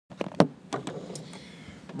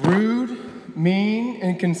rude, mean,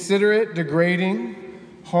 inconsiderate, degrading,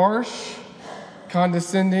 harsh,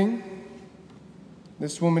 condescending.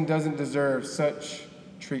 This woman doesn't deserve such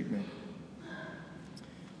treatment.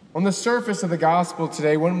 On the surface of the gospel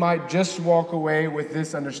today, one might just walk away with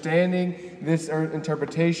this understanding, this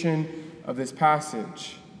interpretation of this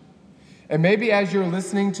passage. And maybe as you're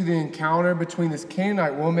listening to the encounter between this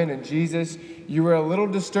Canaanite woman and Jesus, you were a little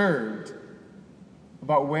disturbed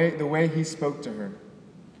about the way he spoke to her.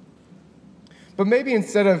 But maybe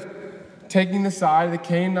instead of taking the side of the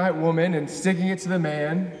Canaanite woman and sticking it to the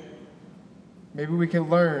man, maybe we can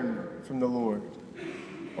learn from the Lord.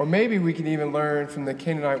 Or maybe we can even learn from the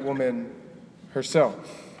Canaanite woman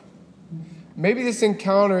herself. Maybe this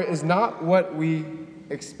encounter is not what we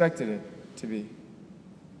expected it to be.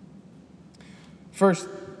 First,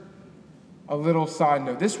 a little side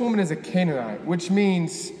note. This woman is a Canaanite, which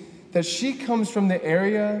means that she comes from the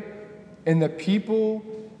area and the people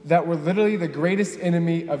that were literally the greatest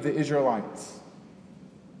enemy of the Israelites.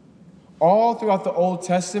 All throughout the Old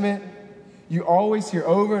Testament, you always hear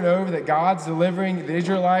over and over that God's delivering the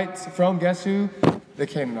Israelites from, guess who? The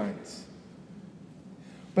Canaanites.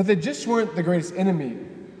 But they just weren't the greatest enemy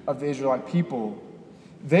of the Israelite people.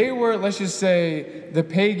 They were, let's just say, the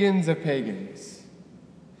pagans of pagans.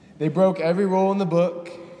 They broke every rule in the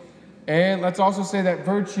book, and let's also say that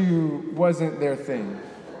virtue wasn't their thing,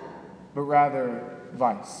 but rather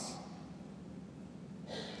vice.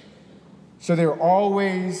 So they were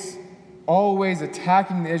always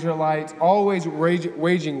attacking the Israelites, always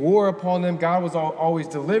waging war upon them. God was always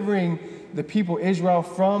delivering the people Israel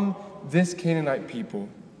from this Canaanite people.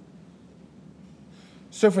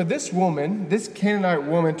 So for this woman, this Canaanite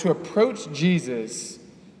woman, to approach Jesus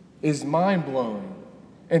is mind-blowing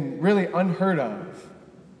and really unheard of,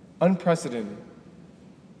 unprecedented.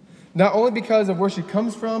 Not only because of where she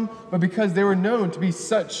comes from, but because they were known to be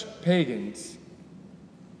such pagans.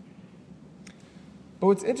 But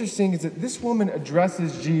what's interesting is that this woman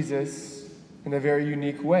addresses Jesus in a very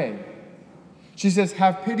unique way. She says,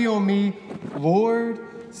 "Have pity on me, Lord,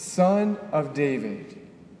 Son of David."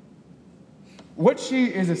 What she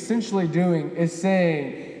is essentially doing is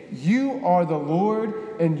saying, you are the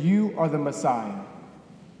Lord and you are the Messiah.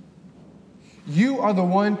 You are the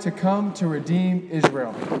one to come to redeem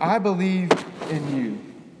Israel. I believe in you.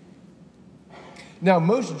 Now,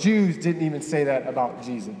 most Jews didn't even say that about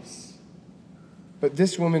Jesus, but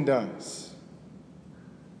this woman does.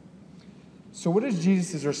 So what is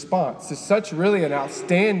Jesus' response to such really an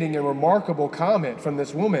outstanding and remarkable comment from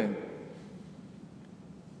this woman?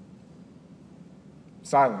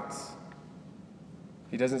 Silence.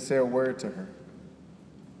 He doesn't say a word to her.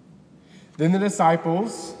 Then the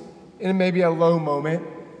disciples, in maybe a low moment,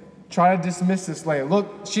 try to dismiss this lady.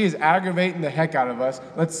 Look, she is aggravating the heck out of us.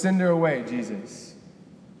 Let's send her away, Jesus.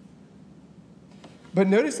 But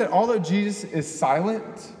notice that although Jesus is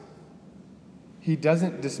silent, he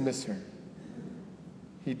doesn't dismiss her.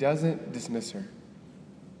 He doesn't dismiss her.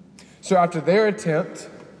 So after their attempt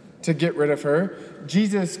to get rid of her,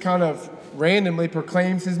 Jesus kind of randomly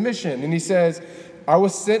proclaims his mission. And he says, "I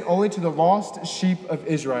was sent only to the lost sheep of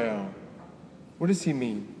Israel." What does he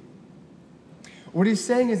mean? What he's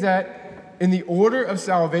saying is that in the order of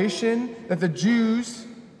salvation, that the Jews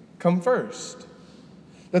come first.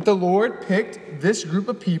 That the Lord picked this group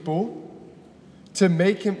of people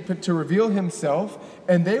to reveal himself,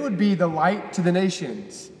 and they would be the light to the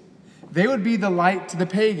nations. They would be the light to the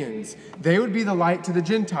pagans. They would be the light to the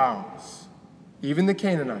Gentiles, even the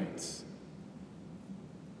Canaanites.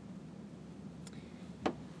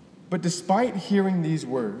 But despite hearing these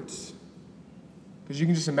words, because you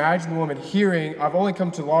can just imagine the woman hearing, "I've only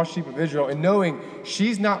come to the lost sheep of Israel," and knowing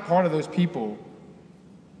she's not part of those people,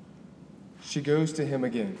 she goes to him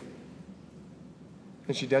again.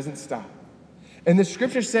 And she doesn't stop. And the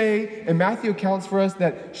scriptures say, and Matthew accounts for us,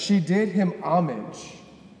 that she did him homage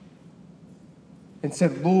and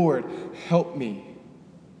said, "Lord, help me."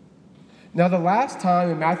 Now, the last time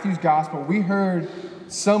in Matthew's gospel we heard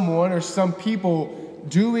someone or some people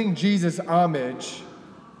doing Jesus homage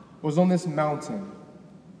was on this mountain.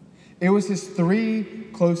 It was his three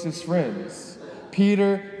closest friends,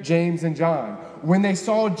 Peter, James, and John. When they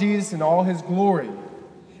saw Jesus in all his glory,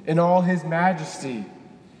 in all his majesty,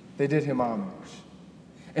 they did him homage.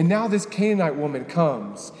 And now this Canaanite woman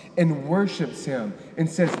comes and worships him and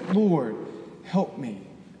says, "Lord, help me."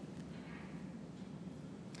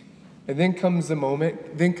 And then comes the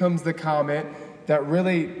moment, then comes the comment that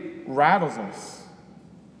really rattles us,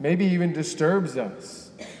 maybe even disturbs us.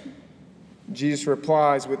 Jesus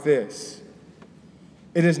replies with this: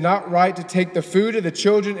 "It is not right to take the food of the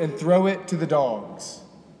children and throw it to the dogs."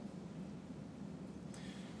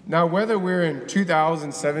 Now, whether we're in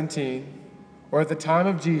 2017 or at the time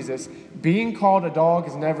of Jesus, being called a dog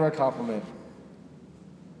is never a compliment.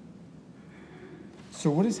 So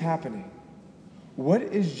what is happening? What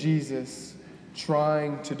is Jesus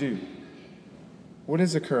trying to do? What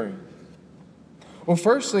is occurring? Well,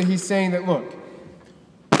 firstly, he's saying that, look,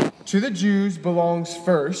 to the Jews belongs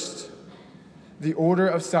first the order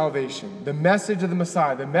of salvation. The message of the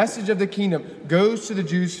Messiah, the message of the kingdom goes to the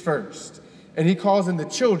Jews first. And he calls them the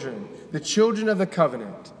children of the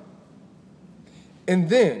covenant. And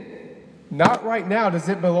then, not right now does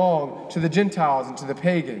it belong to the Gentiles and to the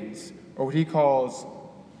pagans, or what he calls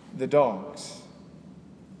the dogs.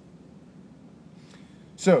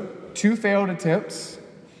 So, 2 failed attempts,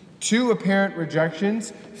 2 apparent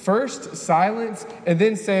rejections, first silence, and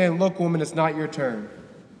then saying, look, woman, it's not your turn.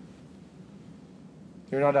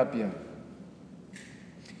 You're not up yet.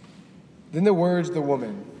 Then the words of the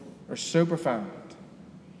woman are so profound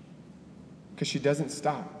because she doesn't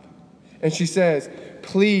stop. And she says,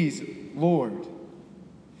 please, Lord,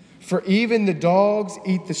 for even the dogs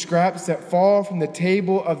eat the scraps that fall from the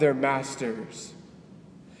table of their masters.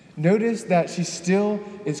 Notice that she still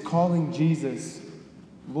is calling Jesus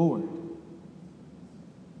Lord.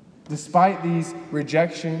 Despite these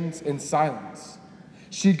rejections and silence,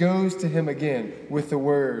 she goes to him again with the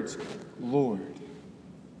words, Lord.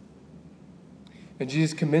 And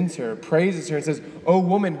Jesus commends her, praises her, and says, "O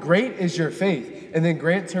woman, great is your faith," and then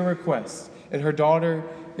grants her request, and her daughter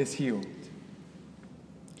is healed.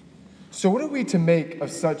 So what are we to make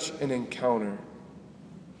of such an encounter?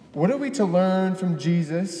 What are we to learn from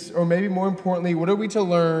Jesus? Or maybe more importantly, what are we to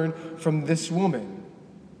learn from this woman,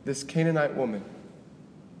 this Canaanite woman?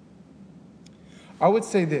 I would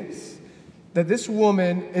say this, that this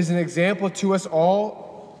woman is an example to us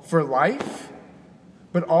all for life,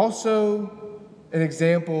 but also an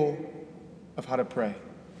example of how to pray.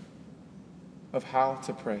 Of how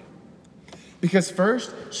to pray. Because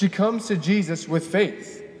first, she comes to Jesus with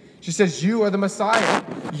faith. She says, you are the Messiah.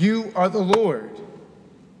 You are the Lord.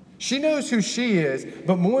 She knows who she is,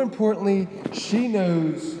 but more importantly, she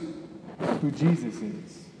knows who Jesus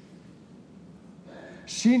is.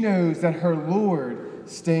 She knows that her Lord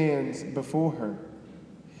stands before her.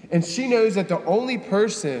 And she knows that the only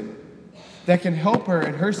person that can help her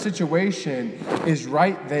in her situation is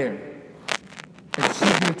right there. And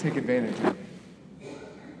she's going to take advantage of it.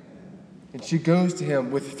 And she goes to him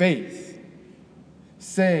with faith,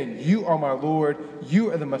 saying, you are my Lord,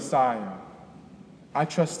 you are the Messiah. I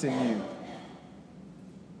trust in you.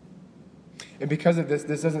 And because of this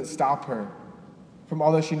doesn't stop her from,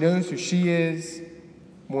 although she knows who she is,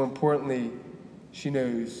 more importantly, she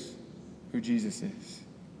knows who Jesus is.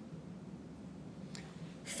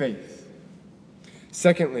 Faith.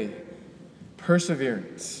 Secondly,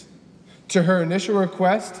 perseverance. To her initial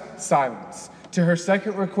request, silence. To her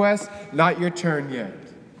second request, not your turn yet.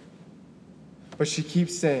 But she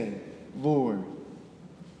keeps saying, Lord,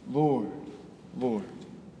 Lord, Lord.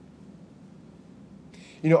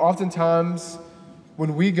 You know, oftentimes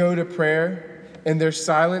when we go to prayer and there's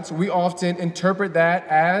silence, we often interpret that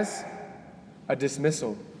as a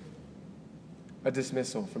dismissal. A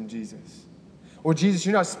dismissal from Jesus. Well, Jesus,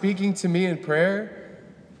 you're not speaking to me in prayer.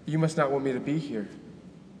 You must not want me to be here.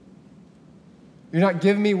 You're not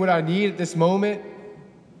giving me what I need at this moment.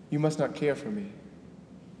 You must not care for me.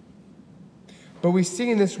 But we see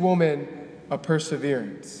in this woman a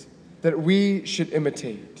perseverance that we should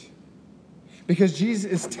imitate. Because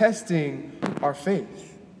Jesus is testing our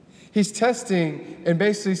faith. He's testing and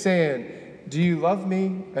basically saying, do you love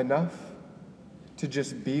me enough to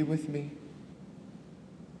just be with me?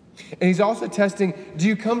 And he's also testing, do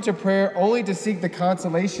you come to prayer only to seek the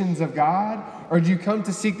consolations of God, or do you come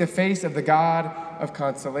to seek the face of the God of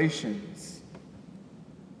consolations?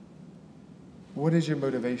 What is your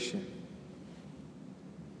motivation?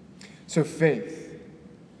 So faith,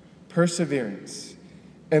 perseverance,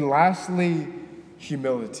 and lastly,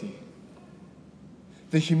 humility.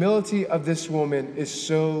 The humility of this woman is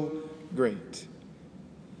so great.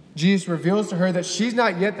 Jesus reveals to her that she's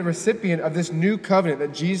not yet the recipient of this new covenant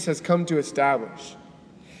that Jesus has come to establish.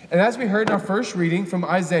 And as we heard in our first reading from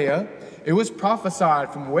Isaiah, it was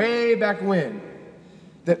prophesied from way back when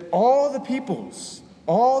that all the peoples,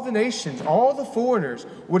 all the nations, all the foreigners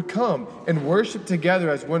would come and worship together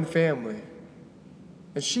as one family.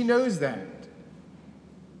 And she knows that.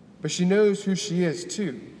 But she knows who she is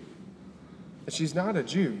too. That she's not a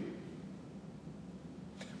Jew.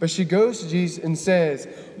 But she goes to Jesus and says,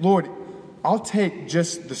 Lord, I'll take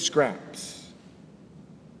just the scraps.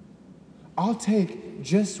 I'll take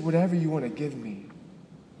just whatever you want to give me.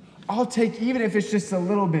 I'll take, even if it's just a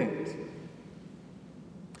little bit.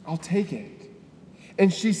 I'll take it.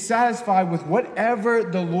 And she's satisfied with whatever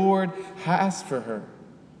the Lord has for her,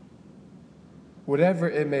 whatever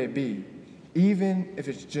it may be, even if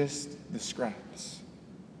it's just the scraps.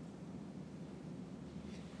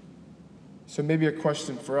 So maybe a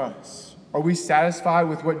question for us. Are we satisfied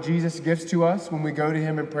with what Jesus gives to us when we go to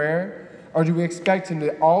him in prayer? Or do we expect him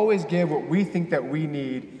to always give what we think that we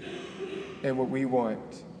need and what we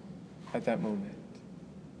want at that moment?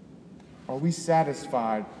 Are we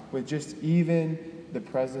satisfied with just even the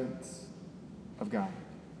presence of God?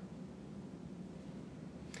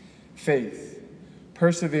 Faith,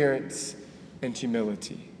 perseverance, and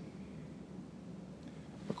humility.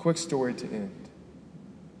 A quick story to end.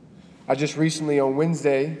 I just recently on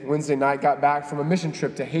Wednesday night, got back from a mission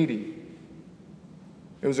trip to Haiti.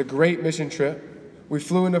 It was a great mission trip. We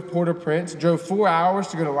flew into Port-au-Prince, drove 4 hours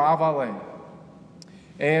to go to La Vallee.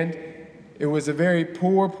 And it was a very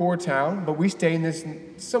poor town, but we stayed in this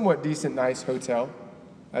somewhat decent, nice hotel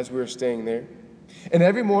as we were staying there. And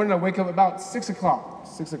every morning I wake up about 6 o'clock.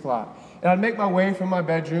 And I'd make my way from my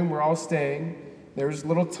bedroom where I was staying. There was a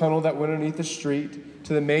little tunnel that went underneath the street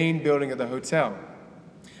to the main building of the hotel.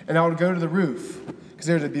 And I would go to the roof because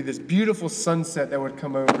there would be this beautiful sunset that would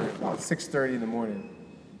come over about 6:30 in the morning.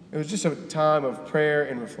 It was just a time of prayer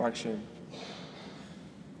and reflection.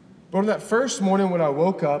 But on that first morning when I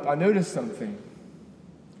woke up, I noticed something.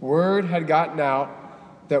 Word had gotten out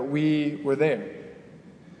that we were there.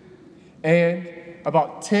 And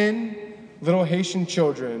about 10 little Haitian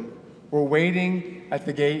children were waiting at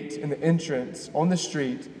the gate in the entrance on the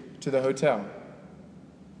street to the hotel.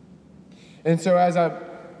 And so as I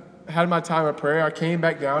had my time of prayer, I came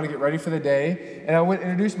back down to get ready for the day, and I went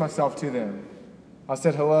and introduced myself to them. I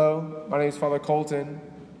said, hello, my name is Father Colten.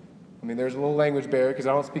 There's a little language barrier because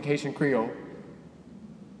I don't speak Haitian Creole.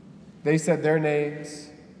 They said their names.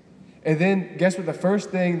 And then guess what the first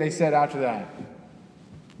thing they said after that?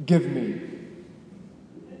 Give me.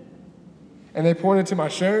 And they pointed to my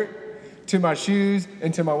shirt, to my shoes,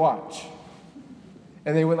 and to my watch.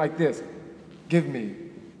 And they went like this, give me,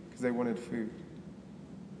 because they wanted food.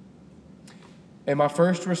 And my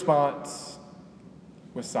first response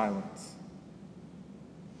was silence.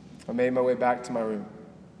 I made my way back to my room.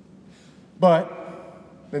 But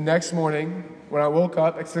the next morning, when I woke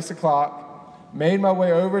up at 6 o'clock, made my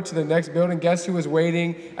way over to the next building, guess who was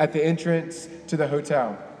waiting at the entrance to the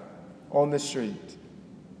hotel on the street?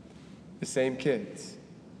 The same kids.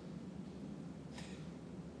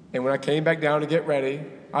 And when I came back down to get ready,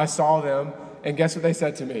 I saw them, and guess what they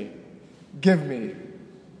said to me? Give me.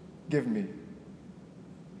 Give me.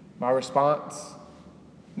 My response,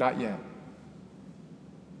 not yet.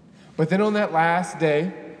 But then on that last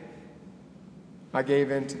day, I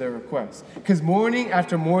gave in to their request. Because morning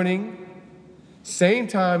after morning, same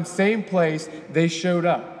time, same place, they showed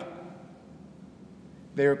up.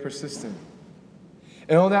 They were persistent.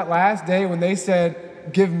 And on that last day, when they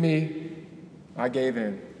said, give me, I gave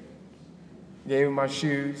in. Gave them my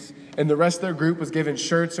shoes. And the rest of their group was giving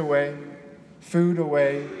shirts away, food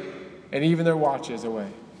away, and even their watches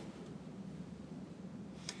away.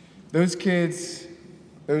 Those kids,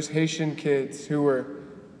 those Haitian kids who were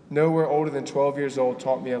nowhere older than 12 years old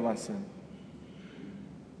taught me a lesson.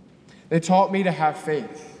 They taught me to have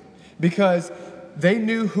faith because they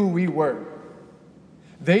knew who we were.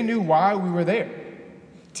 They knew why we were there,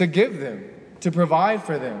 to give them, to provide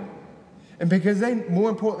for them. And because they, more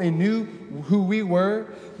importantly, knew who we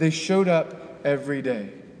were, they showed up every day.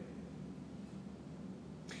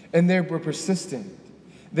 And they were persistent.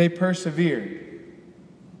 They persevered.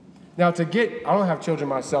 Now I don't have children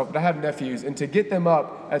myself, but I have nephews, and to get them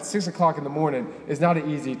up at 6 o'clock in the morning is not an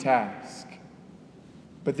easy task.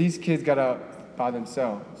 But these kids got up by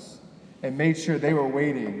themselves and made sure they were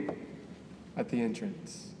waiting at the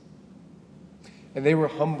entrance. And they were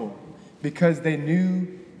humble because they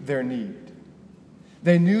knew their need.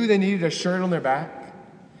 They knew they needed a shirt on their back.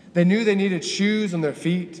 They knew they needed shoes on their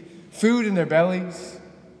feet, food in their bellies.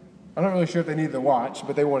 I'm not really sure if they needed the watch,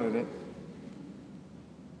 but they wanted it.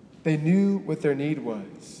 They knew what their need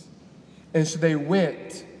was. And so they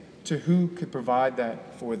went to who could provide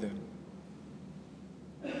that for them.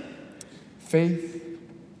 Faith,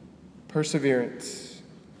 perseverance,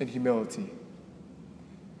 and humility.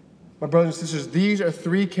 My brothers and sisters, these are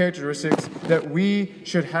 3 characteristics that we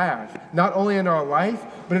should have, not only in our life,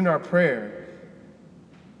 but in our prayer.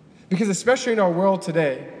 Because especially in our world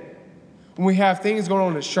today, when we have things going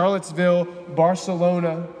on in Charlottesville,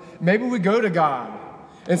 Barcelona, maybe we go to God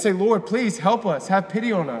and say, Lord, please help us, have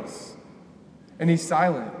pity on us. And he's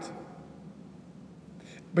silent.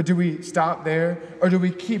 But do we stop there, or do we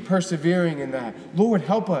keep persevering in that? Lord,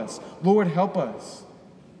 help us. Lord, help us.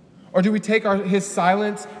 Or do we take his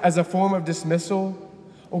silence as a form of dismissal?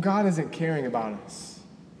 Oh, God isn't caring about us.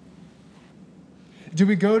 Do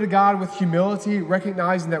we go to God with humility,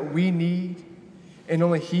 recognizing that we need and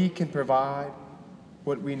only he can provide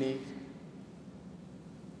what we need?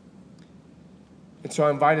 And so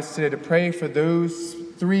I invite us today to pray for those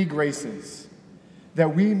three graces,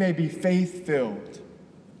 that we may be faith-filled,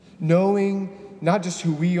 knowing not just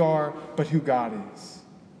who we are, but who God is.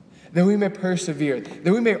 That we may persevere,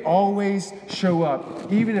 that we may always show up,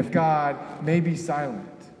 even if God may be silent.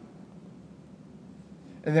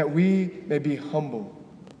 And that we may be humble,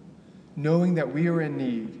 knowing that we are in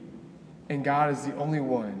need, and God is the only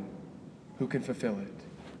one who can fulfill it.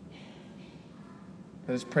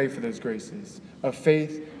 Let us pray for those graces of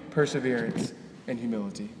faith, perseverance, and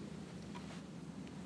humility.